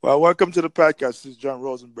Well, welcome to the podcast. This is John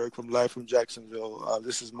Rosenberg from Live from Jacksonville.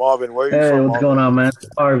 This is Marvin. Where are you Hey, from, what's going Marvin? on, man? It's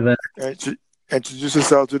Marvin. Introduce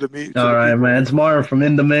yourself to All the right, people. man. It's Marvin from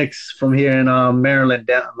In the Mix from here in Maryland,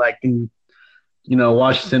 down like in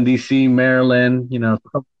Washington D.C., Maryland.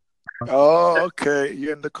 Oh, okay.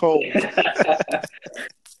 You're in the cold.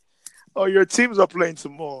 Oh, your teams are playing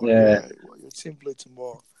tomorrow. Yeah. Yeah, well, your team play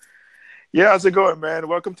tomorrow. Yeah, how's it going, man?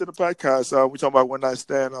 Welcome to the podcast. We're talking about one night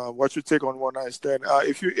stand. What's your take on one night stand?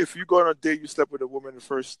 If you go on a date, you slept with a woman the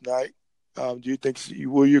first night. Do you think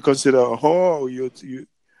will you consider a whore, or you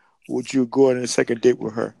would you go on a second date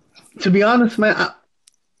with her? To be honest, man,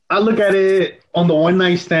 I look at it on the one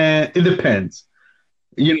night stand. It depends.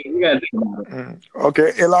 You got to think about it.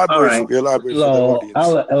 Okay, All right. elaborate for the So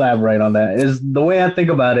I'll audience. elaborate on that. Is the way I think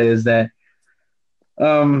about it is that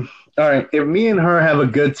all right, if me and her have a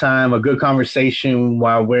good time, a good conversation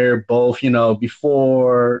while we're both,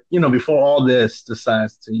 before all this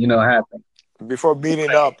decides to, happen. Before meeting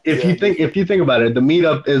up, If yeah, you think if you think about it, the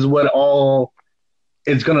meetup is what all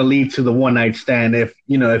it's going to lead to the one night stand. If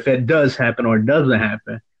it does happen or it doesn't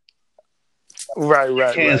happen, right, you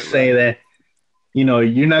right, can't right, say right. that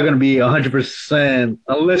you're not going to be 100%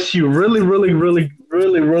 unless you really, really, really,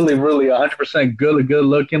 really, really, really 100% good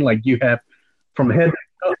looking, like you have from head to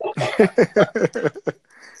toe.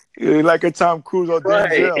 You're like a Tom Cruise or Right,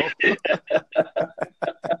 Denzel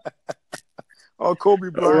or Kobe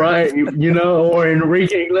Bryant right, or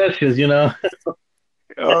Enrique Iglesias.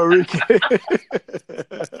 or Ricky.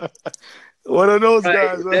 One of those Right.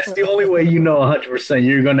 guys. That's the only way 100%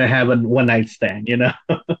 you're gonna have a one night stand. Yeah.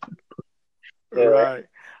 Right.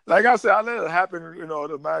 Like I said, I let it happen,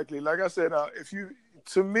 automatically. Like I said, if you,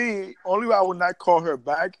 to me, only way I would not call her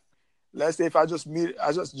back. Let's say if I just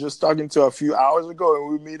talking to her a few hours ago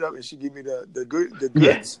and we meet up and she give me the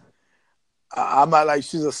Yeah. goods. I'm not like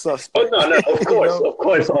she's a Oh suspect, no, no, of you course, know. of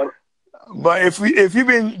course. But if you've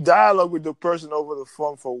been in dialogue with the person over the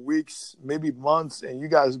phone for weeks, maybe months, and you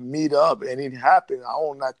guys meet up and it happened, I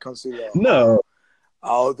will not consider a whore. No,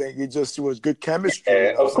 I would think it was good chemistry. You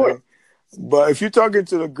know what I'm of course. saying? But if you're talking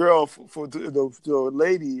to the girl for the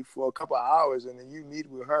lady for a couple of hours and then you meet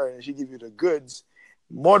with her and she give you the goods,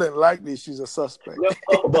 more than likely she's a suspect, No,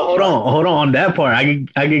 but in my hold opinion. on that part. I'm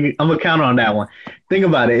gonna count on that one. Think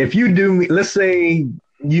about it. If you do, let's say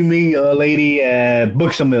you meet a lady at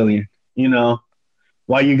Books a Million, you know,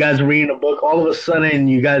 while you guys are reading a book, all of a sudden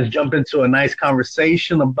you guys jump into a nice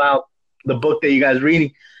conversation about the book that you guys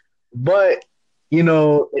reading, but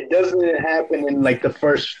it doesn't happen in like the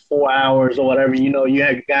first 4 hours or whatever. You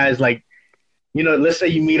have guys like, let's say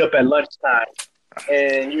you meet up at lunchtime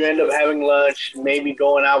and you end up having lunch, maybe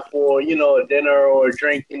going out for, a dinner or a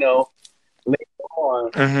drink, later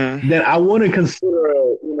on, Hmm. then I wouldn't consider,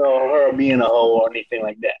 her being a hoe or anything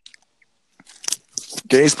like that.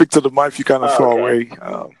 Can you speak to the mic if you kind of Oh, far okay.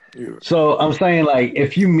 away? So I'm saying, like,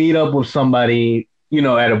 if you meet up with somebody,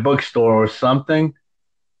 at a bookstore or something,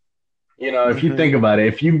 if you hmm think about it,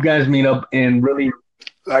 if you guys meet up and really,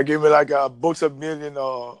 Like give me like Books a Million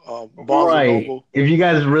or Barnes and right, Noble. if you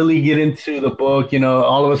guys really get into the book,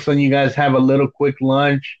 all of a sudden you guys have a little quick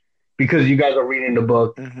lunch because you guys are reading the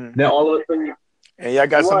book, Hmm. then all of a sudden, And y'all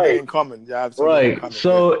got something right, in common. You have something in right. common. Yeah.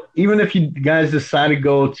 So even if you guys decide to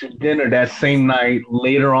go to dinner that same night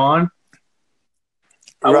later on,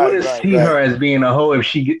 I Right, wouldn't right, see her right. as being a hoe if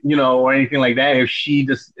she, or anything like that. If she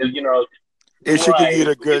just, If she give right, you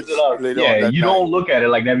the gives it goods up. later on Yeah, that you night. don't look at it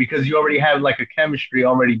like that because you already have like a chemistry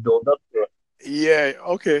already built up to it. Yeah,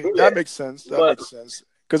 okay, Yeah, that makes sense. That but makes sense.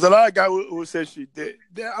 Because a lot of guys who said she did,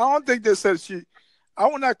 I don't think they said she. I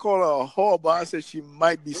would not call her a whore, but I said she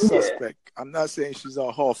might be yeah, suspect. I'm not saying she's a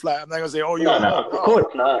whore flat. I'm not gonna say, oh, you're no, a no, whore. of No,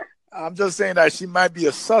 course not. I'm just saying that she might be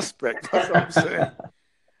a suspect. That's what I'm saying.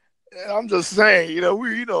 And I'm just saying,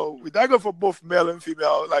 we that go for both male and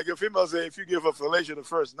female. Like a female say, if you give her fellatio the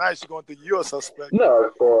first night, she's gonna think you're a suspect. No,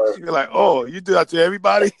 of course. She'll be like, oh, you do that to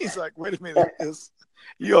everybody? He's like, wait a minute,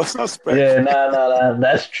 you're a suspect. Yeah, no, no, no,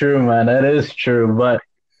 that's true, man. That is true, but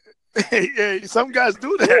Yeah, some guys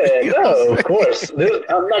do that. yeah, You know what I'm no, of saying? course.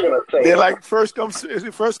 I'm not gonna say They're like first come,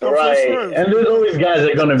 first right, serve. and there's always guys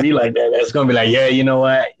that are gonna be like that. That's gonna be like, yeah, you know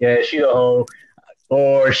what? Yeah, she's a hoe,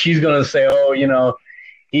 or she's gonna say, oh,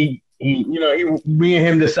 me and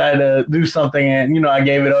him decided to do something, and I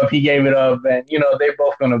gave it up, he gave it up, and they're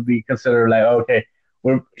both gonna be considered like, okay,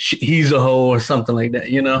 he's a hoe or something like that.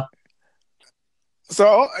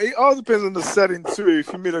 So it all depends on the setting too.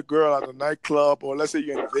 If you meet a girl at a nightclub, or let's say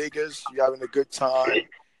you're in Vegas, you're having a good time,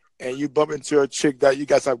 and you bump into a chick that you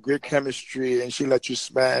guys have great chemistry, and she let you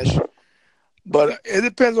smash. But it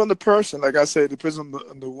depends on the person. Like I said, it depends on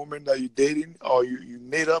the woman that you're dating or you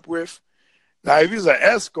made up with. Now, if he's an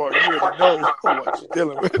escort, you already know what you're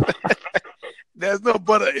dealing with. There's no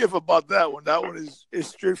but a if about that one. That one is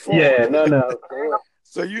straightforward. Yeah, no.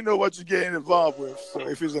 So you know what you're getting involved with. So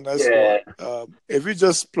if he's an Yeah, escort, if he's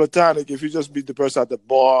just platonic, if you just meet the person at the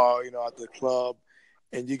bar, at the club,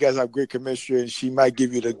 and you guys have great chemistry, and she might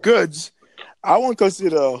give you the goods, I won't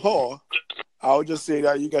consider a whore. I would just say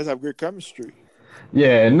that you guys have great chemistry.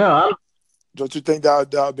 yeah, no, Don't you think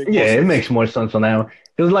that would make more yeah, it sense? makes more sense on that one.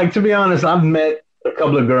 Because, like, to be honest, I've met a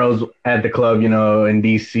couple of girls at the club, in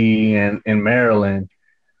DC and in Maryland.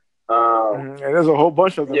 And there's a whole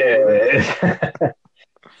bunch of them over there. Yeah,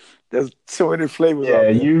 There's so many flavors yeah, out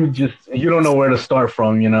there. you don't know where to start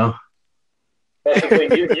from. That's the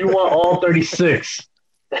thing. You want all 36.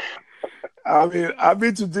 I mean, I've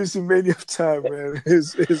been to DC many of time, man.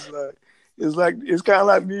 It's kind of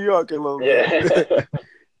like New York a little bit. Yeah.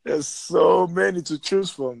 There's so many to choose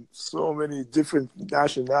from, so many different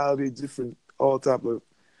nationalities, different all type of.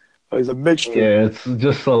 It's a mixture. Yeah, it's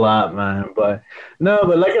just a lot, man. But no,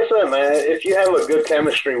 but like I said, man, if you have a good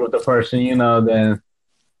chemistry with the person, then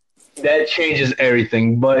that changes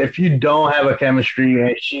everything. But if you don't have a chemistry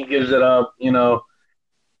and she gives it up,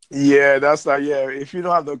 Yeah, that's like If you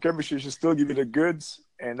don't have the chemistry, she'll still give you the goods,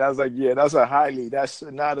 and that's like that's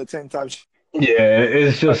not a 10 times. yeah,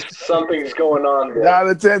 it's just something's going on there. Not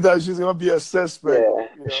a 10 times she's gonna be a suspect.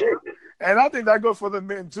 Yeah, sure. And I think that goes for the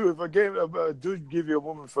men too. If a dude give you a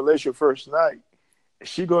woman fellatio first night,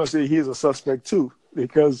 she gonna say he's a suspect too,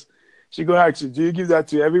 because she gonna ask you, "Do you give that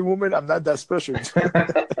to every woman?" I'm not that special.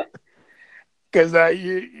 Because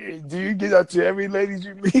do you give that to every lady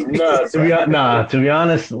you meet? No, to be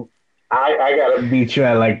honest, I gotta beat you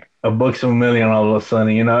at like a books of a million all of a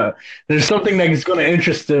sudden. There's something that's gonna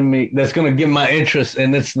interest in me, that's gonna get my interest,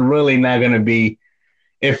 and it's really not gonna be.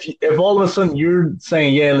 If all of a sudden you're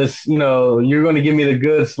saying, yeah, you're going to give me the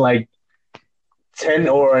goods like 10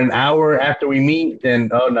 or an hour after we meet, then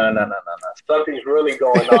no, something's really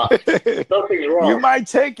going on. Something's wrong. You might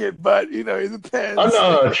take it, but it depends. Oh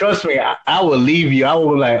no, trust me, I will leave you. I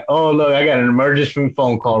will like, oh look, I got an emergency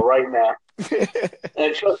phone call right now.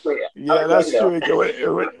 And trust me, yeah, that's true.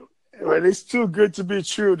 When it's too good to be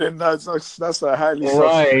true, then that's a highly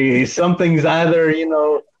right. Something's either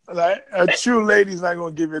like a true lady's not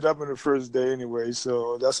gonna give it up on the first day anyway,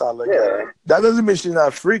 so that's how I look at it. That doesn't mean she's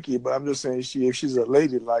not freaky, but I'm just saying if she's a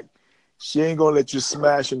lady, like she ain't gonna let you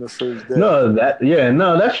smash in the first day. No,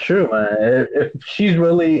 that's true, man. If she's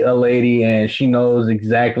really a lady and she knows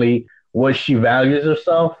exactly what she values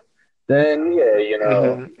herself, then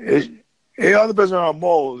it all depends on her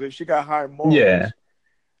morals. If she got high morals,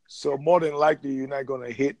 so more than likely you're not gonna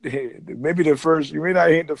hit. Maybe you may not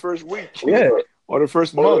hit the first week. Yeah. Or the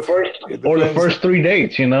first month, or the first 3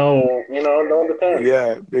 dates, don't depend.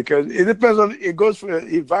 Yeah, because it depends on it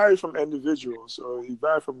varies from individual, so it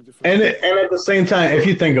varies from different. And at the same time, if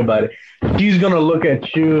you think about it, she's gonna look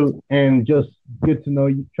at you and just get to know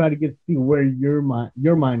you, try to see where your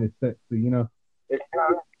mind is set to,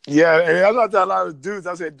 Yeah, and I know that a lot of dudes.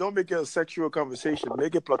 I said, don't make it a sexual conversation.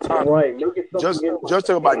 Make it platonic. Right. Just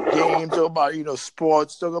talk about games, talk about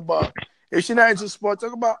sports, talk about. If she's not into sports,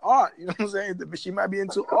 talk about art. You know what I'm saying? She might be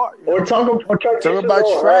into art. Or talk about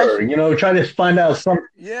trash. Try to find out something.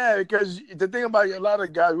 Yeah, because the thing about a lot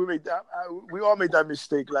of guys, we all make that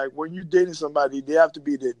mistake. Like when you're dating somebody, they have to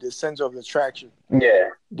be the center of attraction.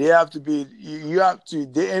 Yeah. They have to be.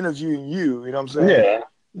 They're interviewing you. You know what I'm saying? Yeah.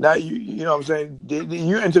 Not you know what I'm saying?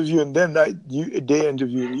 You interviewing them, they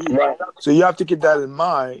interviewing you. Right. So you have to keep that in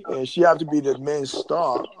mind, and she have to be the main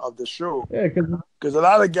star of the show. Yeah, because a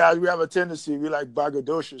lot of guys, we have a tendency, we like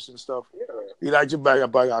braggadocious and stuff. Yeah. We like to brag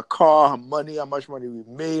about our car, our money, how much money we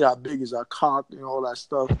made, how big is our cock, and all that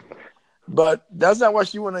stuff. But that's not what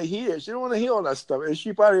she want to hear. She don't want to hear all that stuff, and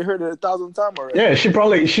she probably heard it 1,000 times already. Yeah, she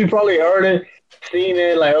probably heard it, seen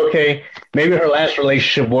it. Like, okay, maybe her last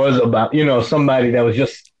relationship was about somebody that was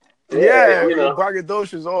just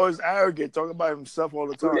braggadocious is always arrogant, talking about himself all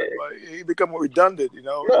the time. Yeah. But he become redundant.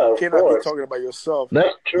 You cannot be talking about yourself.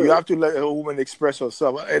 That's true. You have to let a woman express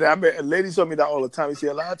herself. And ladies tell me that all the time. You see,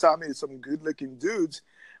 a lot of times it's some good-looking dudes.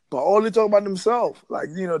 But all they talk about themselves, like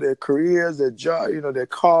their careers, their job, their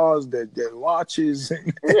cars, their watches,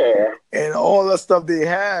 and all the stuff they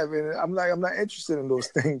have. And I'm not interested in those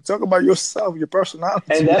things. Talk about yourself, your personality.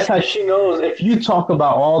 And that's how she knows. If you talk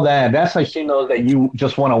about all that, that's how she knows that you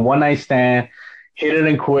just want a one-night stand, hit it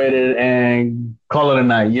and quit it, and call it a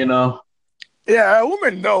night. Yeah, a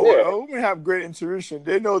woman know. Yeah. A woman have great intuition.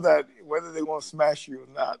 They know that whether they want to smash you or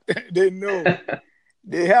not. They know.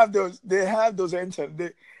 They have those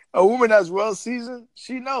intent. A woman that's well seasoned,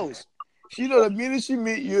 she knows. She knows the minute she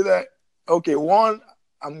meet you that, okay, one,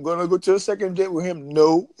 I'm gonna go to a second date with him.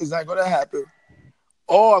 No, it's not gonna happen.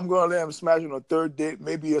 Or I'm gonna let him smash on a third date,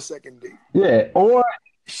 maybe a second date. Yeah, or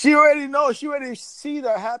She already knows. She already see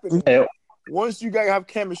that happening. yeah, Once you guys have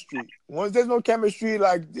chemistry, once there's no chemistry,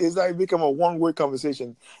 like it's like become a one-way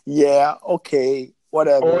conversation. Yeah, okay, or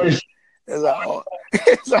whatever. It's like, oh,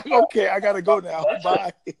 it's like okay, I gotta go now.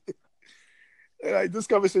 Bye. Like this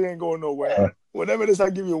conversation ain't going nowhere. Whenever this, I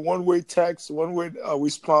give you a one-way text, one-way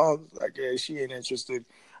response. Like, yeah, she ain't interested.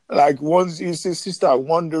 Like once you see, she start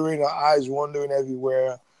wandering, her eyes wandering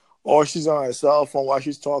everywhere, or she's on her cell phone while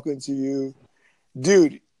she's talking to you,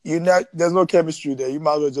 dude. You not there's no chemistry there. You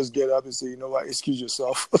might as well just get up and say, you know what, excuse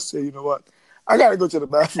yourself. Say, you know what, I gotta go to the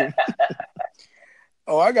bathroom.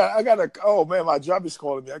 Oh, I gotta. Oh man, my job is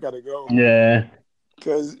calling me. I gotta go. yeah.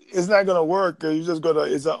 Because it's not gonna work. Cause you just gonna.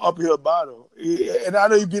 It's an uphill battle. And I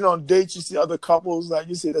know you've been on dates. You see other couples. Like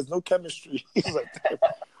you say, there's no chemistry. It's like,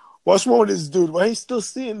 what's wrong with this dude? Why he's still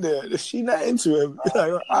sitting there? She not into him. Like,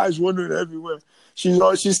 her eyes wandering everywhere. She's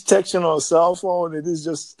texting on her cell phone, and he's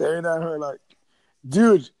just staring at her like,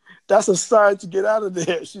 dude. That's a sign to get out of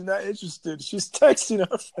there. She's not interested. She's texting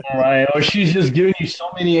her. Right. Or she's just giving you so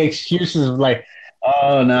many excuses like,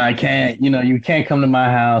 oh no, I can't, you can't come to my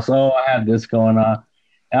house. Oh, I have this going on.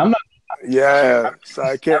 And I'm not Yeah, so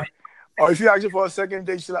I can't. Or if you ask her for a second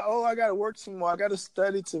date, she's like, "Oh, I gotta work tomorrow. I gotta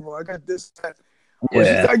study tomorrow. I got this." That. When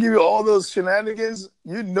she yeah. start giving you all those shenanigans,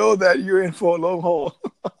 you know that you're in for a long haul.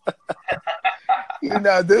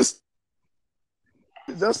 This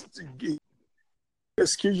just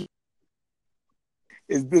excuse you.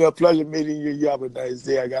 It's been a pleasure meeting you. You have a nice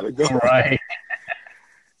day. I gotta go. Right.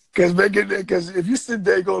 Because if you sit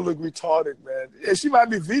there, you're gonna look retarded, man. And she might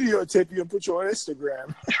be videotaping you and put you on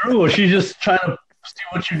Instagram. True. Or she's just trying to see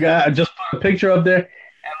what you got. Just put a picture up there and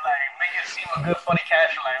like make it seem a good funny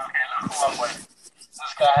catch. Like, okay, look who I'm with.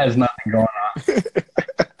 This guy has nothing going on.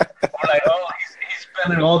 We're like, oh, he's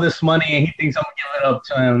spending all this money and he thinks I'm gonna give it up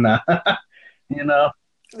to him now. you know?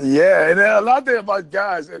 Yeah, and then a lot of things about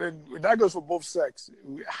guys, and then that goes for both sex.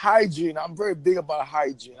 Hygiene. I'm very big about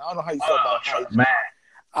hygiene. I don't know how you feel about hygiene. Man.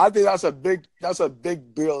 I think that's a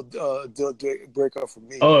big deal breaker for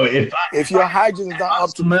me. Oh, if your hygiene is not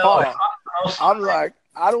up to par, I'm like,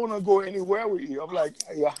 I don't want to go anywhere with you. I'm like,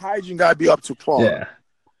 your hygiene gotta be up to par. Yeah.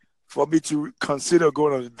 For me to consider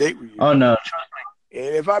going on a date with you. Oh no, trust me.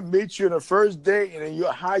 And if I meet you on the first date and then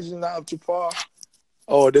your hygiene is not up to par,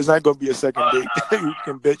 oh, there's not gonna be a second date. You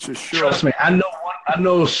can bet you're sure. Trust me, I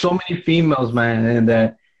know so many females, man, and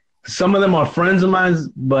that some of them are friends of mine,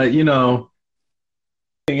 but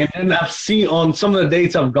and then I've seen on some of the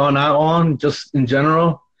dates I've gone out on, just in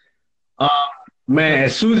general, man,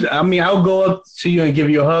 as soon as I'll go up to you and give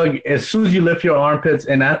you a hug. As soon as you lift your armpits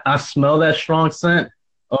and I smell that strong scent,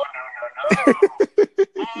 oh no.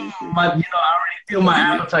 I already feel my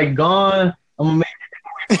appetite gone. I'm gonna make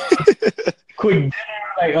it quick dinner.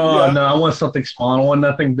 Like, no, I want something small. I don't want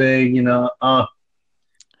nothing big.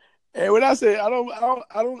 And when I say I don't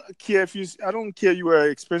care I don't care you wear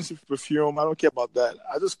expensive perfume. I don't care about that.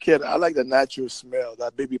 I just care. I like the natural smell,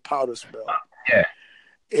 that baby powder smell. Yeah.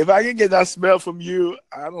 If I can get that smell from you,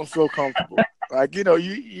 I don't feel comfortable. Like you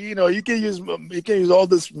can use all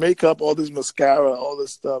this makeup, all this mascara, all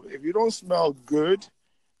this stuff. If you don't smell good,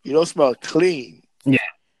 you don't smell clean. Yeah.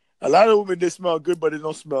 A lot of women, they smell good, but they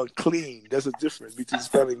don't smell clean. There's a difference between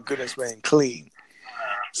smelling good and smelling clean.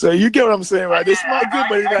 So you get what I'm saying, right? They smell good,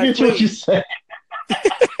 but they're not clean. What you say.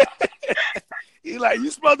 You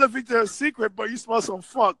smell the Victoria's Secret, but you smell some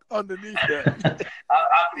funk underneath that.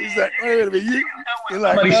 He's like, wait a minute.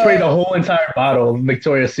 Somebody sprayed a whole entire bottle of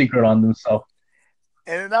Victoria's Secret on themselves.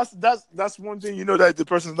 And that's one thing that the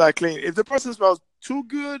person's not clean. If the person smells too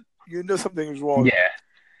good, you know something is wrong. Yeah.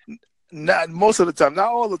 Not most of the time, not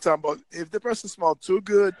all the time, but if the person smells too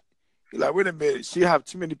good, you're like, wait a minute, she have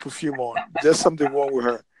too many perfume on. There's something wrong with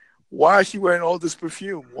her. Why is she wearing all this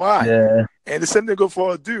perfume? Why? Yeah. And the same thing goes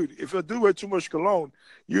for a dude. If a dude wear too much cologne,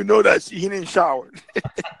 you know that he didn't shower.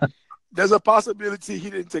 There's a possibility he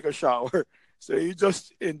didn't take a shower. So he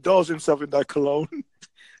just indulged himself in that cologne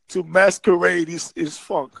to masquerade his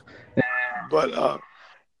funk. But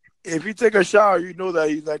if he take a shower, you know that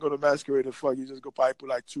he's not going to masquerade the funk. He just go probably put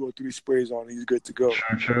like 2 or 3 sprays on. He's good to go.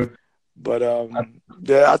 True. But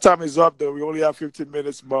our time is up, though. We only have 15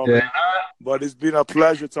 minutes more. Yeah. But it's been a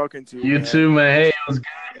pleasure talking to you. You too, man. Hey, it was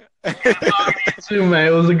good. You too, man.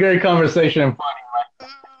 It was a great conversation and funny, man.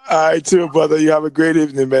 All right, too, brother. You have a great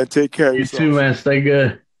evening, man. Take care of yourself. You too, man. Stay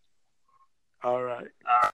good. All right.